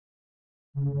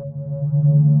Karen,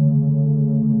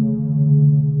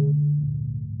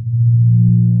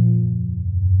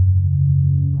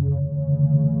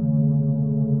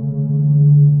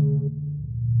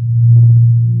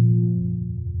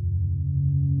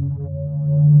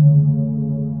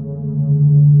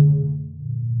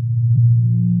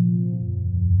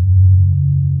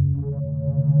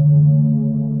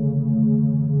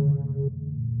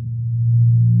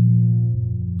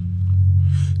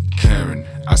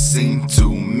 I seen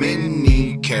too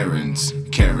many Karens.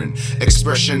 Karen,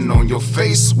 expression on your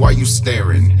face while you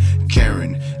staring.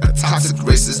 Karen, a toxic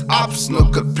racist ops, no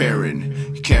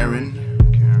comparing. Karen,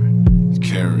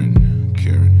 Karen,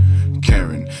 Karen,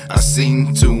 Karen, I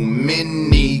seen too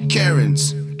many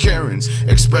Karens. Karens,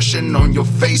 expression on your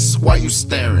face while you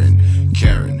staring.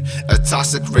 Karen, a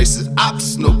toxic racist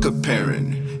ops, no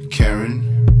comparing.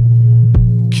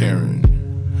 Karen, Karen.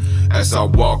 As I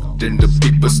walked in, the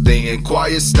people staying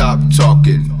quiet, stopped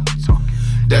talking.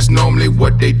 That's normally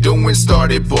what they doing,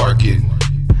 started barking.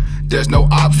 There's no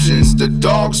options, the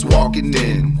dog's walking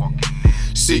in.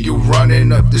 See you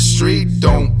running up the street,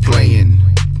 don't playin'.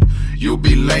 You'll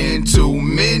be laying too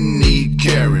many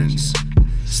Karens.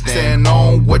 Stand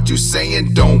on what you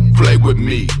saying, don't play with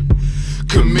me.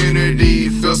 Community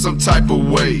feel some type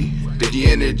of way.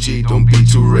 The energy, don't be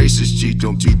too racist, G,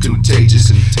 don't be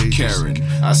contagious. Karen,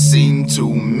 I seen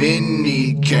too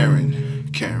many Karen.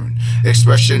 Karen,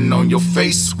 expression on your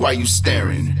face while you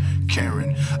staring.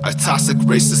 Karen, a toxic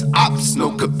racist ops,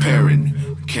 no comparing.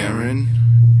 Karen,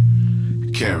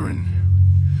 Karen,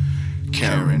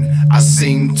 Karen, I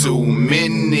seen too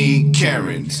many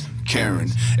Karens. Karen,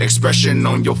 expression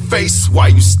on your face while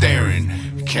you staring.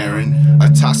 Karen, a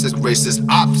toxic racist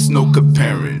ops, no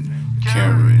comparing.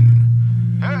 Karen,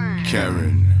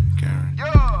 Karen,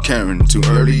 Karen, Karen, too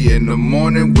early in the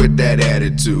morning with that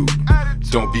attitude.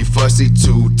 Don't be fussy,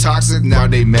 too toxic, now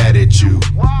they mad at you.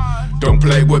 Don't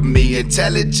play with me,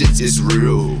 intelligence is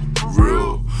real,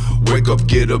 real. Wake up,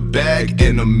 get a bag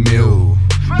and a meal.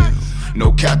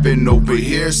 No capping over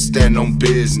here, stand on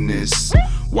business.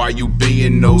 Why you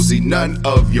being nosy, none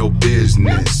of your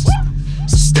business.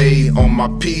 Stay on my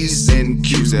P's and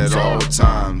Q's at all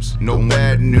times. No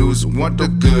bad news, want the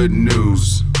good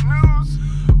news.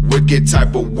 Wicked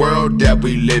type of world that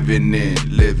we living in,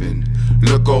 living.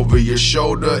 Look over your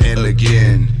shoulder and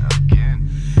again.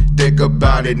 Think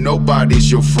about it,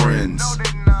 nobody's your friends.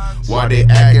 Why they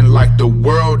acting like the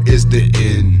world is the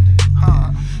end?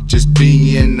 Just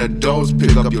being adults,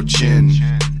 pick up your chin.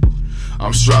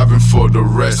 I'm striving for the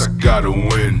rest, I gotta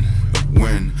win.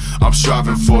 Win. I'm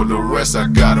striving for the rest, I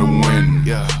gotta win.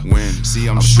 Yeah, win. See,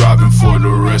 I'm striving for the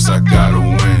rest, I gotta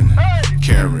win.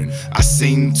 Karen, I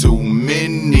seen too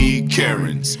many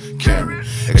Karens. Karen,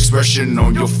 expression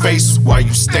on your face while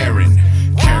you staring.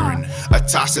 Karen, a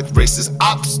toxic racist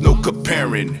ops, no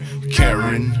comparing.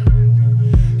 Karen,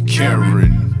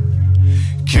 Karen,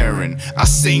 Karen, I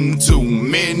seen too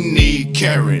many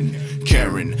Karen.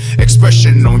 Karen,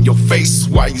 expression on your face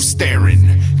while you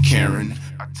staring. Karen,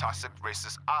 a toxic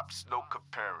racist ops, no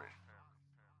comparing.